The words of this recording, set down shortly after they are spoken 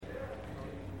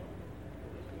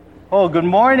Oh, good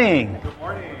morning. Good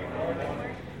morning.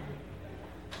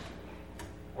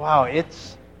 Wow,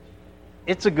 it's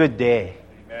a good day.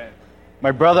 Amen.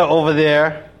 My brother over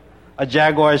there, a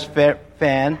Jaguars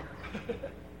fan.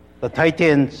 The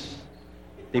Titans,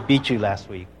 they beat you last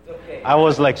week. I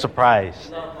was like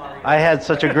surprised. I had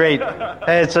such a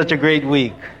great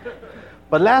week.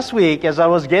 But last week, as I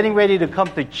was getting ready to come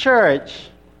to church,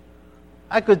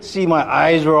 I could see my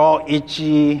eyes were all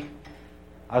itchy.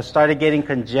 I started getting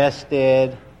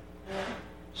congested.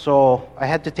 So I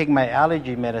had to take my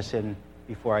allergy medicine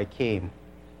before I came.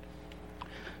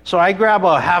 So I grabbed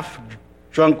a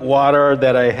half-drunk water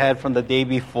that I had from the day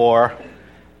before,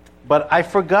 but I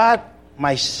forgot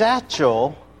my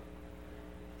satchel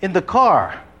in the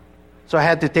car. So I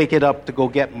had to take it up to go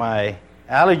get my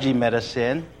allergy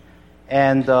medicine.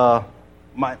 And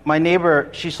my neighbor,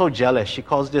 she's so jealous. She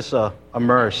calls this a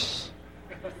merce.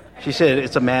 She said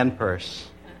it's a man purse.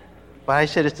 But I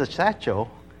said it's a satchel.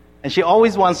 And she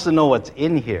always wants to know what's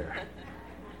in here.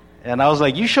 And I was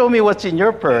like, you show me what's in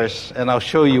your purse, and I'll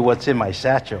show you what's in my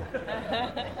satchel.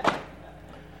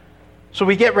 So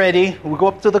we get ready. We go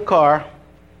up to the car.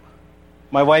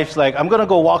 My wife's like, I'm going to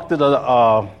go walk to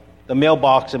the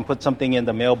mailbox and put something in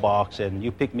the mailbox, and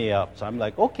you pick me up. So I'm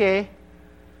like, okay.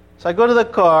 So I go to the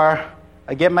car.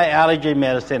 I get my allergy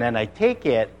medicine, and I take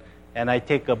it, and I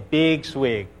take a big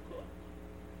swig.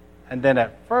 And then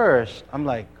at first, I'm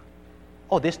like,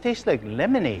 oh, this tastes like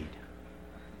lemonade.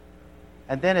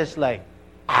 And then it's like,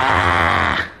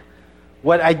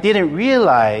 What I didn't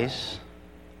realize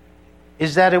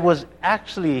is that it was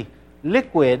actually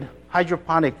liquid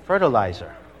hydroponic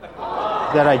fertilizer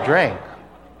that I drank.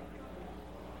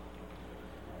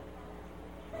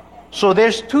 So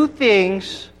there's two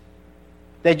things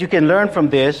that you can learn from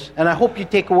this, and I hope you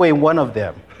take away one of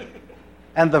them.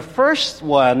 And the first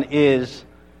one is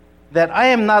that I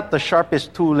am not the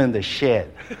sharpest tool in the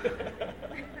shed.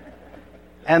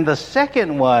 And the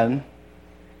second one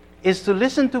is to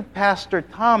listen to Pastor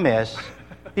Thomas,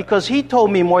 because he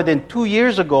told me more than 2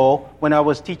 years ago when I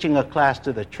was teaching a class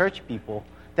to the church people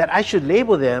that I should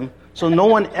label them so no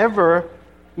one ever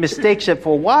mistakes it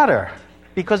for water,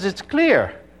 because it's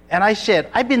clear. And I said,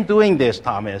 I've been doing this,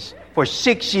 Thomas, for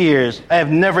 6 years. I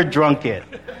have never drunk it.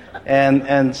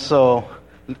 And so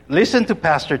listen to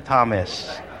Pastor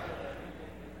Thomas.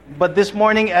 But this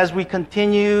morning, as we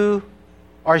continue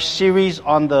our series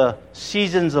on the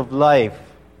seasons of life,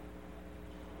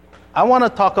 I want to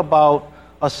talk about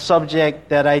a subject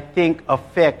that I think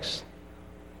affects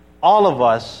all of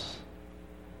us,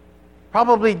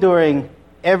 probably during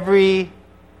every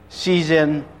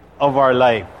season of our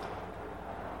life.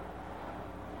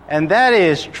 And that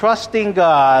is trusting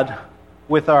God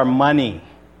with our money.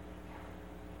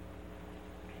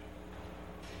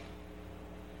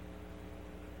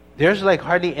 There's like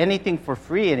hardly anything for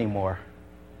free anymore.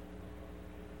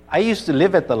 I used to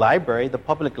live at the library, the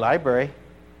public library.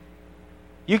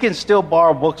 You can still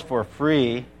borrow books for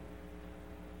free,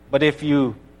 but if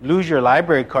you lose your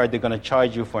library card, they're going to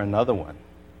charge you for another one.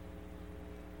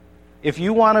 If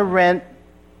you want to rent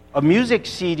a music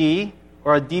CD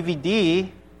or a DVD,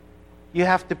 you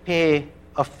have to pay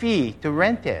a fee to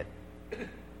rent it.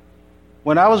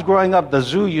 When I was growing up, the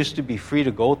zoo used to be free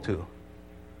to go to.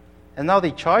 And now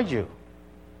they charge you.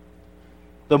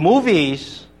 The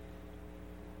movies,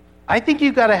 I think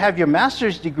you got to have your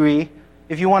master's degree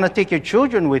if you want to take your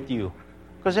children with you,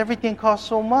 because everything costs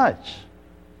so much.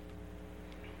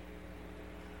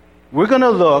 We're going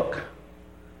to look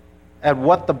at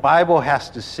what the Bible has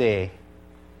to say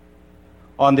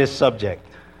on this subject.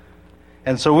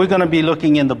 And so we're going to be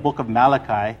looking in the book of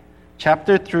Malachi,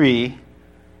 chapter 3,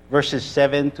 verses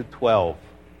 7 to 12.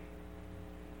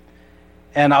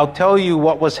 And I'll tell you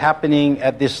what was happening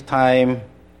at this time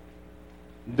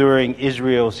during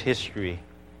Israel's history.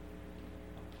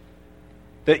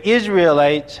 The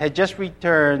Israelites had just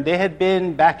returned. They had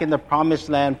been back in the promised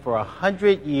land for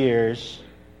 100 years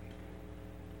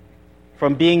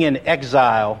from being in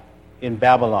exile in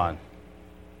Babylon.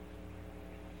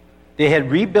 They had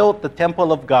rebuilt the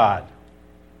temple of God.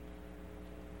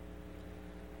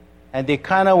 And they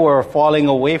kind of were falling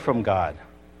away from God.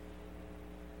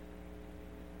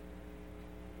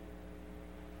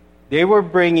 They were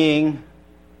bringing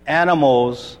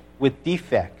animals with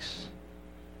defects,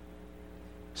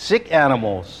 sick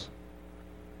animals,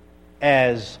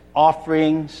 as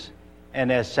offerings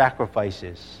and as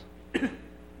sacrifices.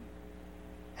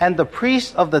 And the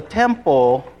priests of the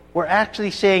temple were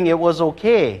actually saying it was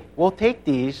okay. We'll take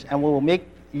these and we'll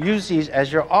use these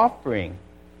as your offering.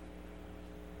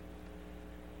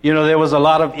 You know, there was a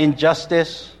lot of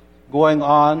injustice going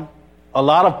on, a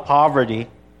lot of poverty.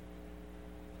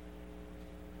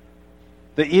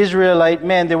 the Israelite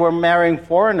men, they were marrying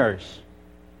foreigners.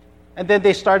 And then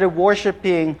they started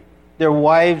worshiping their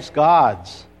wives'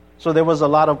 gods. So there was a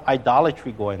lot of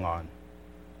idolatry going on.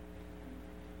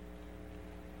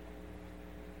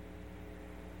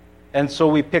 And so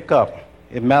we pick up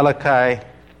in Malachi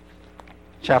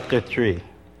chapter 3.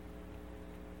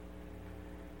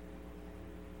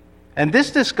 And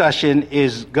this discussion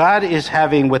is God is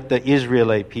having with the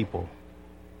Israelite people.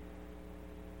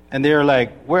 And they're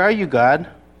like, where are you, God?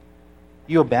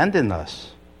 You abandoned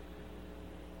us.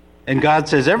 And God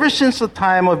says, ever since the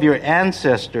time of your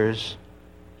ancestors,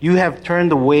 you have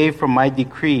turned away from my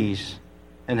decrees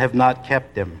and have not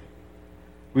kept them.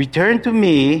 Return to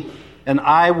me, and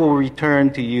I will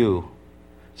return to you,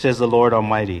 says the Lord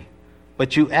Almighty.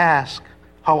 But you ask,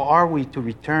 how are we to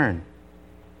return?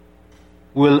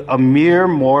 Will a mere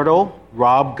mortal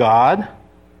rob God?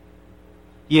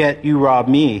 Yet you rob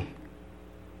me.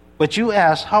 But you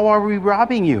ask, how are we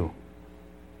robbing you?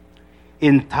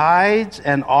 In tithes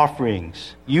and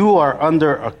offerings, you are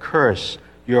under a curse,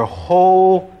 your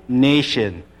whole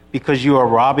nation, because you are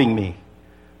robbing me.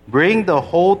 Bring the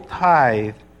whole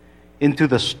tithe into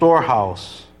the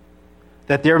storehouse,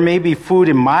 that there may be food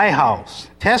in my house.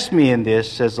 Test me in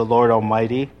this, says the Lord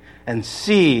Almighty, and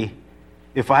see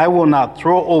if I will not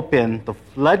throw open the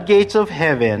floodgates of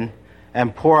heaven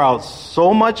and pour out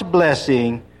so much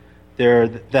blessing there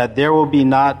that there will be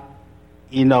not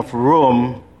enough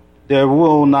room, there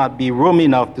will not be room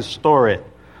enough to store it.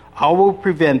 I will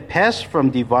prevent pests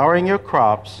from devouring your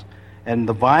crops, and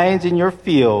the vines in your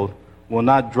field will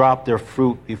not drop their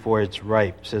fruit before it's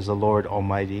ripe, says the Lord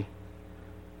Almighty.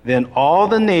 Then all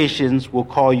the nations will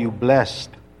call you blessed,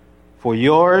 for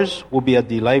yours will be a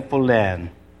delightful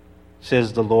land,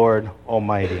 says the Lord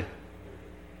Almighty.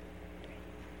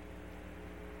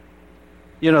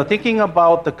 You know, thinking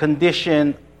about the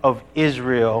condition of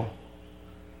Israel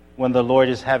when the Lord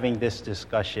is having this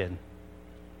discussion,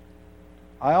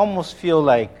 I almost feel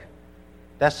like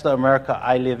that's the America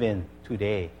I live in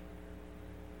today.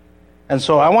 And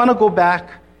so I want to go back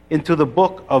into the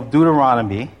book of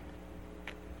Deuteronomy,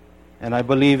 and I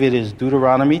believe it is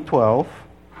Deuteronomy 12,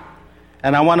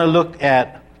 and I want to look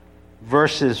at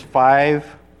verses 5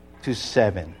 to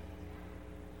 7.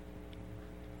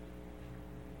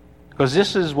 Because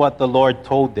this is what the Lord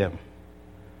told them.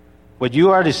 But you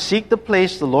are to seek the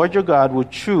place the Lord your God will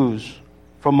choose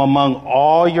from among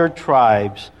all your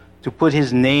tribes to put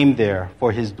his name there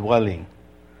for his dwelling.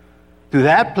 To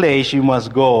that place you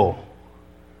must go.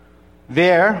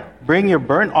 There, bring your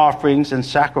burnt offerings and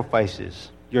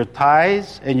sacrifices, your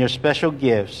tithes and your special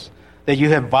gifts that you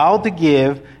have vowed to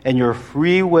give, and your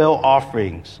free will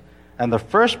offerings, and the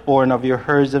firstborn of your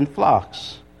herds and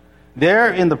flocks.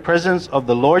 There, in the presence of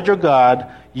the Lord your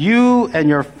God, you and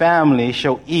your family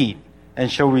shall eat and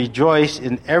shall rejoice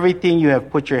in everything you have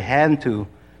put your hand to,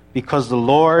 because the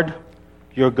Lord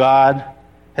your God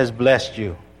has blessed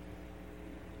you.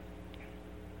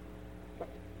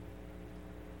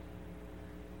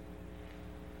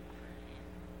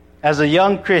 As a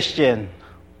young Christian,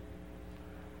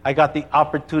 I got the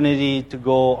opportunity to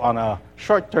go on a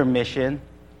short-term mission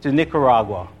to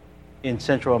Nicaragua in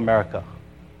Central America.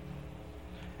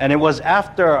 And it was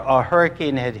after a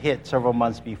hurricane had hit several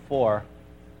months before,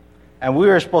 and we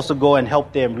were supposed to go and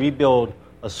help them rebuild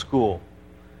a school.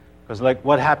 Because like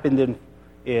what happened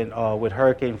with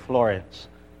Hurricane Florence,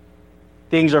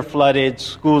 things are flooded,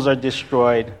 schools are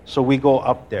destroyed, so we go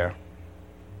up there.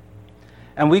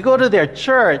 And we go to their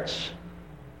church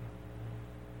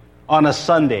on a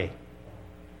Sunday.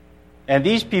 And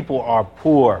these people are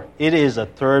poor. It is a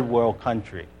third world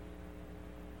country.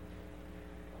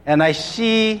 And I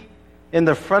see in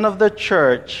the front of the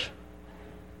church,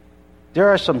 there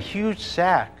are some huge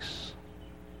sacks.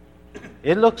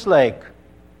 It looks like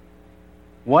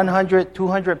 100,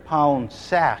 200-pound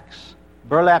sacks,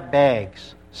 burlap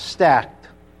bags, stacked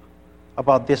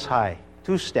about this high,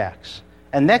 2 stacks.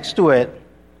 And next to it,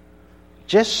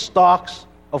 just stalks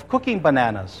of cooking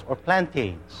bananas or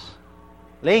plantains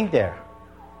laying there.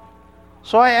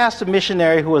 So I asked the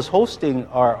missionary who was hosting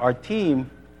our team,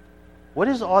 what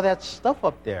is all that stuff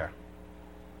up there?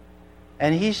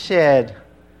 And he said,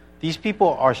 these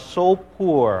people are so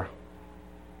poor.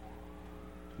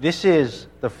 This is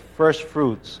the first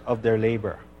fruits of their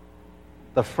labor,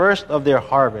 the first of their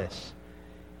harvest.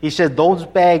 He said those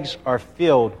bags are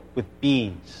filled with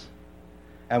beans.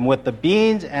 And with the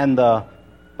beans and the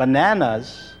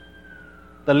bananas,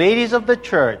 the ladies of the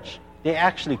church, they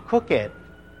actually cook it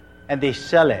and they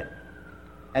sell it.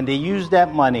 And they use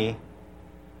that money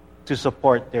to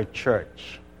support their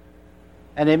church.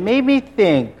 And it made me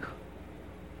think,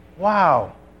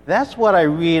 wow, That's what I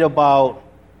read about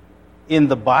in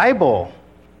the Bible.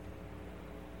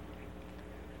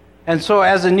 And so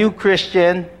as a new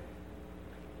Christian,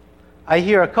 I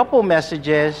hear a couple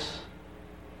messages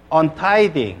on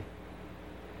tithing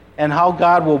and how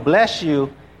God will bless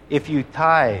you if you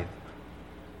tithe.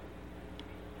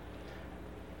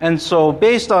 And so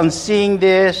based on seeing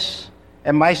this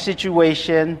and my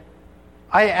situation,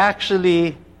 I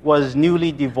actually was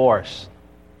newly divorced.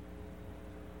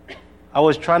 I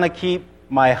was trying to keep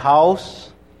my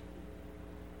house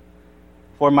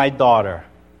for my daughter.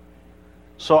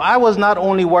 So I was not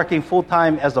only working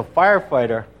full-time as a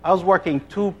firefighter, I was working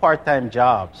 2 part-time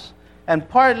jobs. And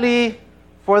partly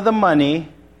for the money,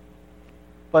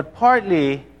 but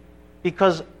partly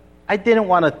because I didn't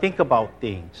want to think about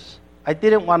things. I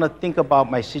didn't want to think about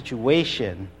my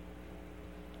situation.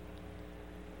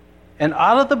 And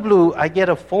out of the blue, I get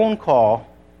a phone call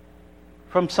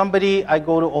from somebody I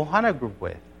go to Ohana group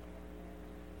with.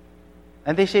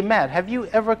 And they say, Matt, have you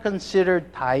ever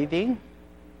considered tithing?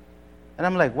 And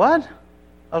I'm like, what?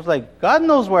 I was like, God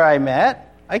knows where I'm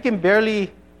at. I can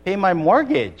barely pay my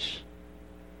mortgage.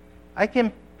 I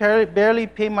can barely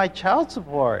pay my child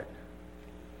support.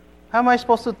 How am I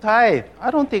supposed to tithe? I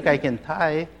don't think I can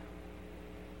tithe.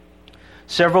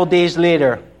 Several days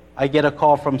later, I get a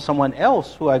call from someone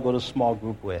else who I go to small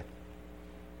group with.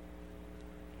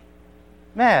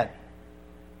 Matt,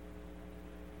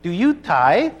 do you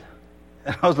tithe?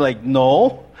 And I was like,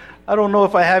 no. I don't know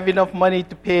if I have enough money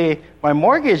to pay my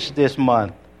mortgage this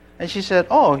month. And she said,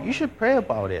 oh, you should pray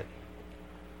about it.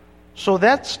 So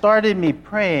that started me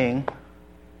praying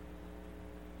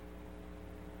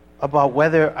about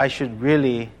whether I should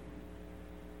really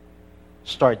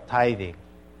start tithing.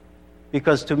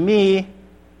 Because to me,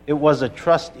 it was a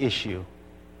trust issue.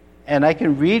 And I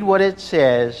can read what it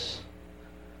says,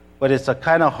 but it's a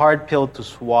kind of hard pill to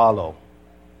swallow.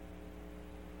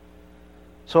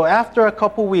 So after a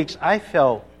couple weeks, I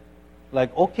felt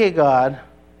like, okay, God,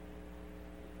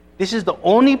 this is the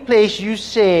only place you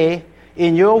say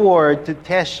in your word to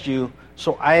test you,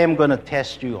 so I am going to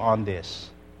test you on this.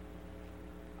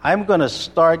 I'm going to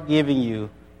start giving you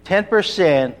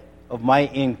 10% of my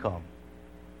income.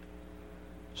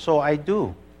 So I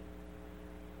do.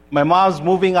 My mom's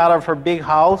moving out of her big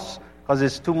house because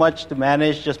it's too much to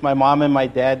manage, just my mom and my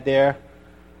dad there.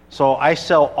 So I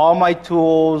sell all my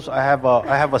tools. I have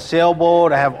a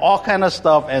sailboat. I have all kind of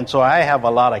stuff, and so I have a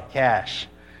lot of cash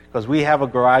because we have a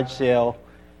garage sale,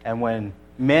 and when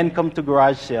men come to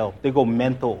garage sale, they go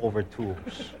mental over tools,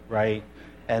 right?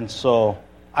 And so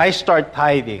I start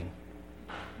tithing.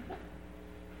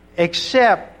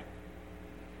 Except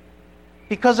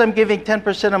because I'm giving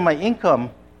 10% of my income,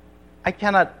 I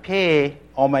cannot pay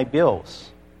all my bills.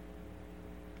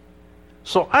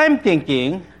 So I'm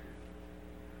thinking,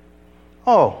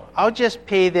 oh, I'll just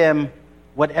pay them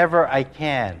whatever I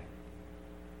can.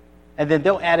 And then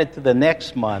they'll add it to the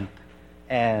next month,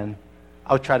 and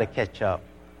I'll try to catch up.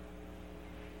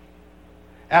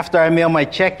 After I mail my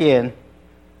check in,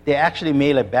 they actually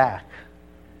mail it back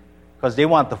because they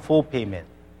want the full payment.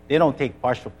 They don't take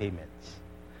partial payments.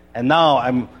 And now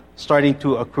I'm starting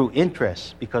to accrue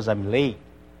interest because I'm late.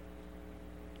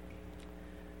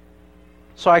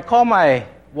 So I call my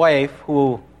wife,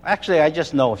 who actually I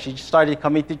just know. She started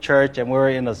coming to church, and we were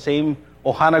in the same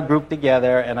Ohana group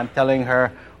together, and I'm telling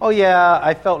her, oh yeah,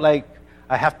 I felt like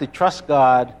I have to trust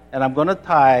God, and I'm going to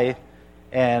tithe,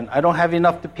 and I don't have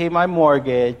enough to pay my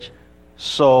mortgage,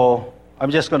 so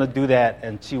I'm just going to do that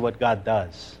and see what God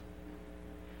does.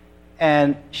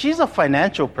 And she's a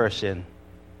financial person.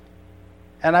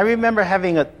 And I remember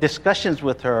having discussions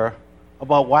with her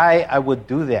about why I would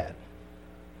do that.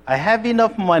 I have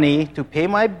enough money to pay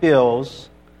my bills,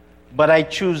 but I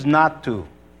choose not to.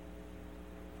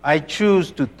 I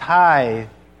choose to tithe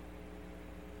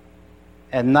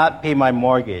and not pay my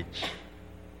mortgage.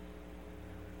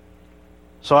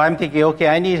 So I'm thinking, okay,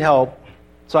 I need help.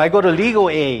 So I go to legal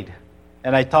aid,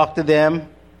 and I talk to them.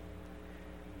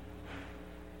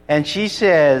 And she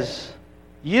says,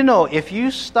 you know, if you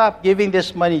stop giving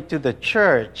this money to the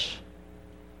church,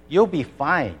 you'll be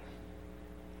fine.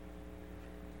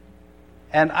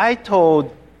 And I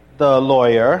told the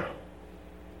lawyer,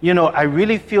 you know, I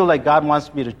really feel like God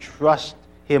wants me to trust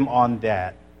him on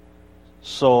that.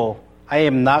 So I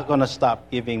am not going to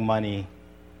stop giving money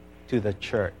to the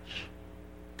church.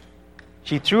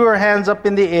 She threw her hands up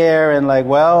in the air and like,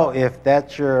 well, if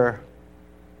that's your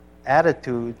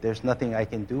attitude, there's nothing I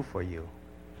can do for you.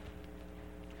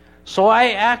 So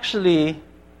I actually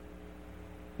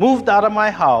moved out of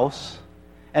my house,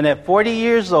 and at 40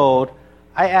 years old,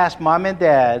 I asked Mom and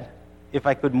Dad if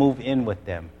I could move in with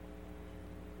them.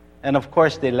 And of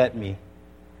course they let me,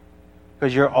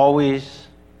 because you're always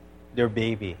their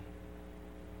baby.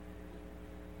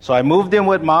 So I moved in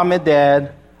with mom and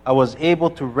dad. I was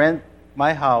able to rent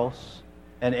my house,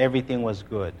 and everything was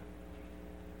good.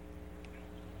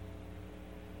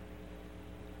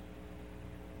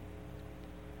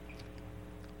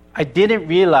 I didn't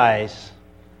realize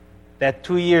that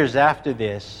 2 years after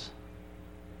this,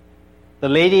 the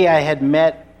lady I had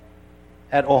met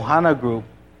at Ohana Group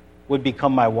would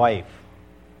become my wife.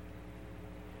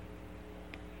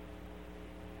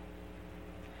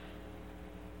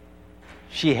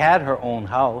 She had her own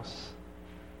house.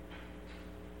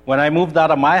 When I moved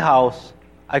out of my house,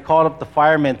 I called up the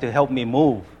firemen to help me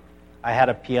move. I had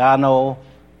a piano,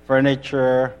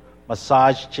 furniture,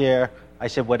 massage chair. I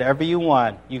said, whatever you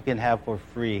want, you can have for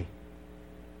free.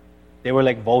 They were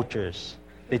like vultures.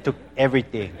 They took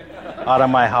everything out of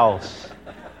my house.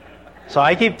 So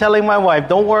I keep telling my wife,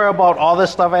 don't worry about all the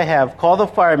stuff I have. Call the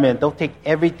firemen. They'll take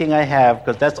everything I have,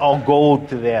 because that's all gold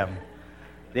to them.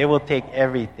 They will take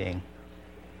everything.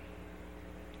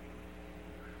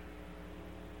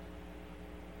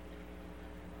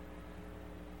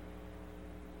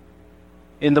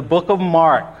 In the book of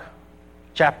Mark,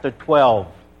 chapter 12,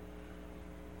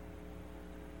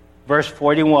 verse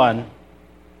 41,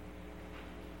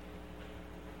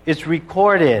 it's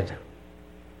recorded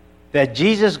that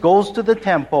Jesus goes to the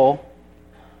temple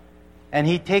and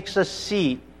he takes a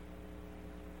seat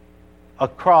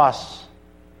across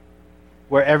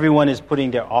where everyone is putting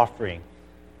their offering.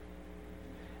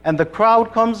 And the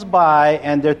crowd comes by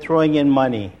and they're throwing in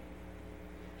money.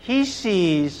 He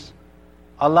sees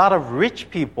a lot of rich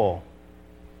people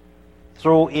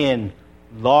throw in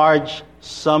large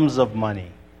sums of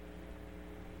money.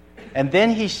 And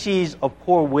then he sees a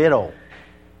poor widow.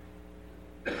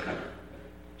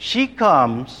 She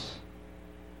comes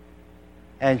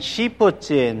and she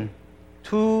puts in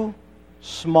 2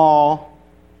 small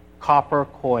copper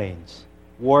coins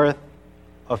worth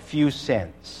a few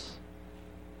cents.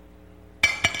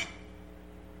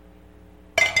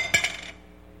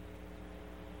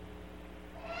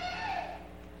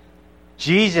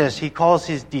 Jesus, he calls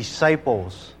his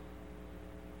disciples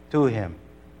to him.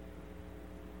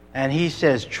 And he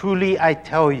says, truly I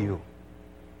tell you,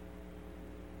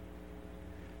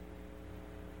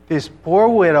 this poor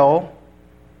widow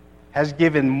has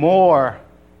given more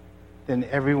than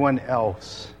everyone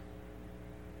else,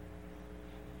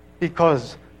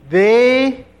 because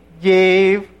they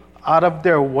gave out of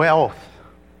their wealth,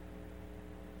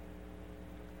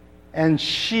 and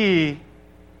she,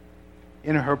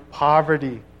 in her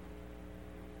poverty,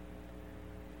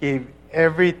 gave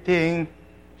everything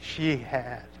she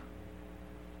had.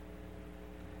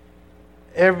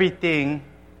 Everything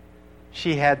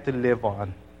she had to live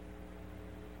on.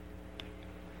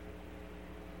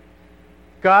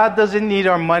 God doesn't need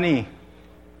our money.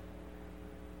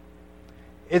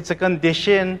 It's a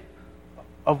condition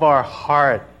of our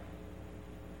heart.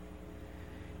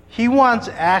 He wants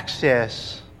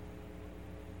access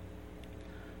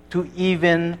to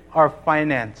even our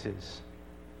finances.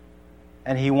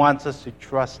 And he wants us to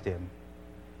trust him.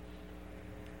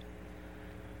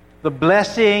 The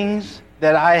blessings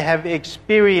that I have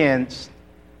experienced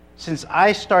since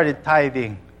I started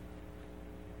tithing,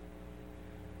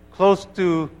 close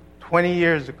to 20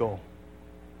 years ago,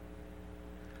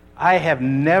 I have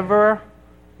never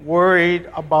worried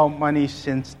about money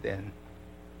since then.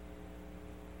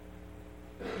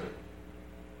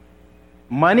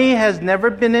 Money has never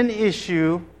been an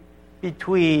issue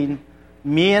between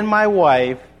me and my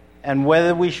wife and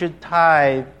whether we should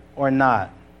tithe or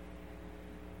not.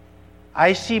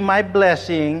 I see my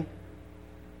blessing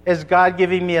as God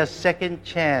giving me a second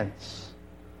chance.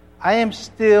 I am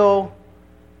still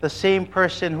the same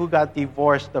person who got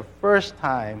divorced the first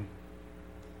time,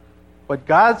 but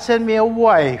God sent me a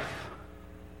wife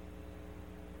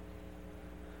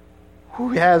who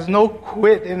has no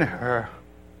quit in her.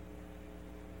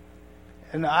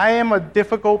 And I am a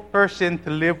difficult person to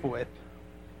live with.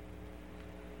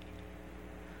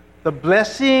 The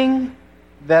blessing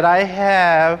that I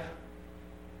have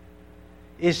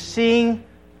is seeing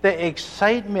the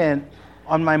excitement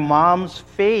on my mom's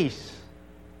face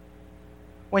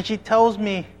when she tells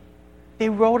me, they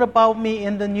wrote about me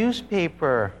in the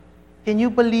newspaper. Can you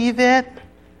believe it?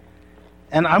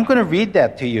 And I'm going to read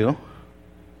that to you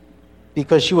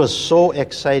because she was so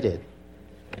excited.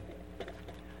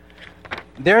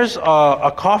 There's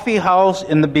a coffee house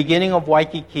in the beginning of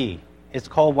Waikiki. It's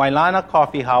called Wailana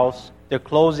Coffee House. They're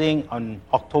closing on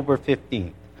October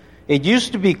 15th. It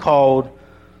used to be called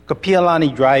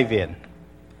Kapi'olani Drive-In.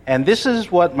 And this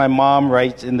is what my mom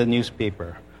writes in the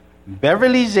newspaper.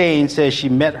 Beverly Zane says she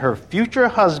met her future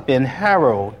husband,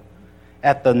 Harold,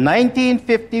 at the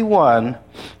 1951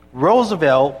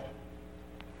 Roosevelt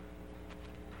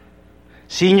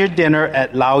senior dinner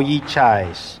at Lao Yi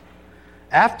Chai's.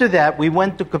 After that, we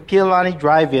went to Kapiolani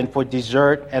Drive-In for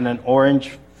dessert and an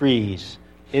orange freeze.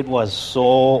 It was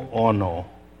so ono.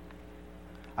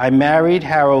 I married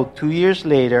Harold 2 years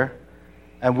later,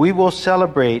 and we will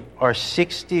celebrate our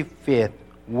 65th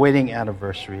wedding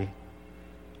anniversary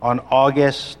on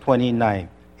August 29th.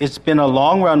 It's been a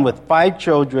long run with 5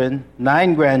 children,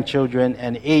 9 grandchildren,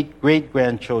 and 8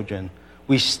 great-grandchildren.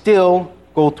 We still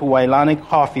go to Wailani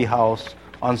Coffee House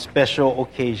on special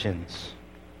occasions.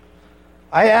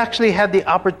 I actually had the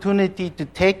opportunity to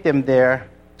take them there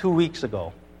 2 weeks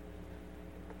ago.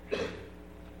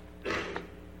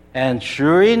 And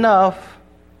sure enough,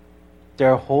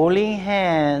 they're holding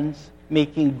hands,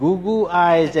 making goo-goo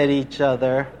eyes at each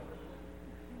other,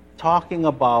 talking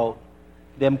about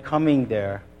them coming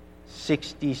there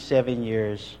 67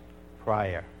 years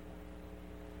prior.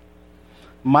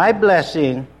 My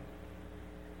blessing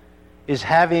is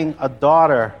having a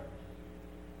daughter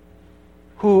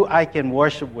who I can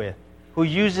worship with, who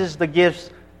uses the gifts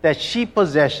that she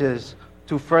possesses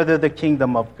to further the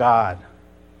kingdom of God.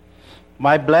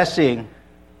 My blessing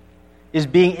is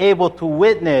being able to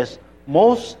witness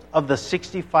most of the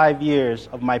 65 years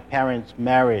of my parents'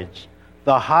 marriage,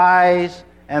 the highs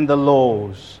and the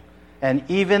lows. And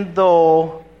even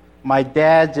though my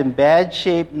dad's in bad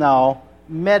shape now,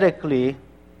 medically,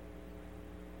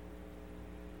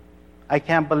 I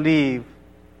can't believe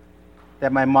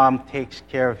that my mom takes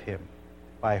care of him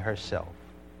by herself.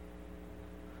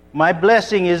 My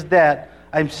blessing is that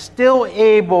I'm still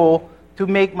able to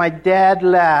make my dad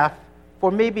laugh for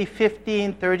maybe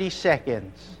 15, 30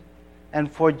 seconds.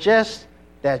 And for just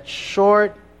that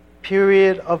short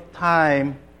period of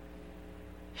time,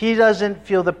 he doesn't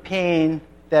feel the pain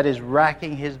that is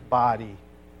racking his body.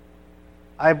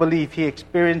 I believe he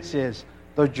experiences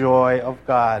the joy of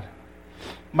God.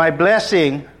 My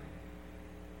blessing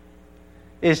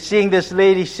is seeing this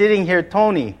lady sitting here,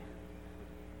 Tony,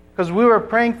 because we were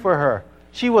praying for her.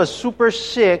 She was super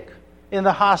sick in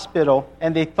the hospital,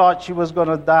 and they thought she was going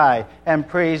to die. And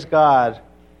praise God,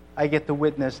 I get to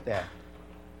witness that.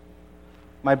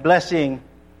 My blessing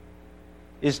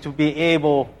is to be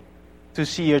able to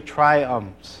see your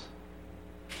triumphs,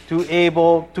 to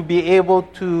be able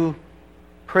to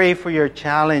pray for your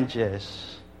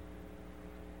challenges.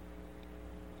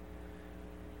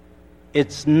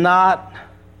 It's not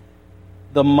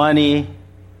the money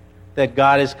that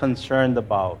God is concerned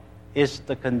about. It's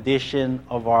the condition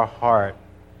of our heart.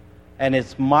 And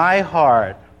it's my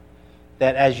heart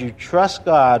that as you trust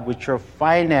God with your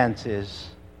finances,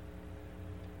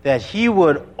 that He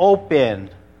would open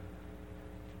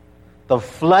the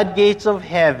floodgates of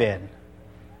heaven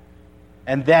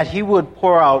and that He would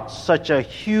pour out such a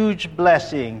huge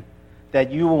blessing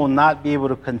that you will not be able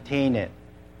to contain it.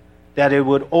 That it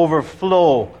would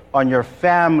overflow on your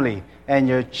family and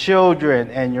your children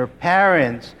and your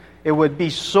parents. It would be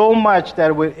so much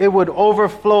that it would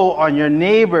overflow on your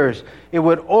neighbors. It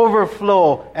would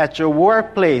overflow at your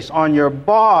workplace, on your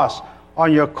boss,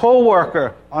 on your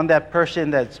coworker, on that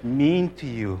person that's mean to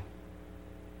you.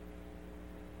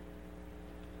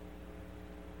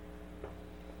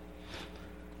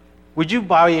 Would you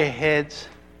bow your heads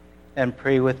and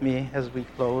pray with me as we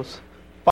close?